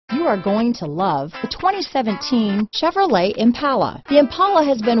you are going to love the 2017 Chevrolet Impala. The Impala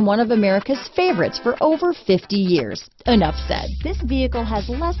has been one of America's favorites for over 50 years. Enough said. This vehicle has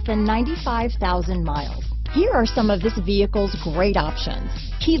less than 95,000 miles. Here are some of this vehicle's great options: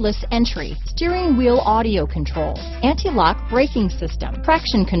 keyless entry, steering wheel audio controls, anti-lock braking system,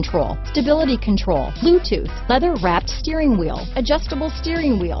 traction control, stability control, Bluetooth, leather-wrapped steering wheel, adjustable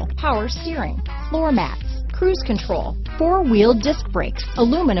steering wheel, power steering, floor mats, cruise control, four-wheel disc brakes,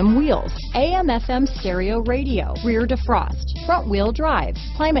 aluminum wheels, AM/FM stereo radio, rear defrost, front-wheel drive,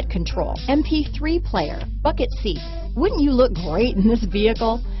 climate control, MP3 player, bucket seats. Wouldn't you look great in this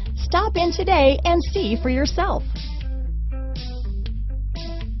vehicle? Stop in today and see for yourself.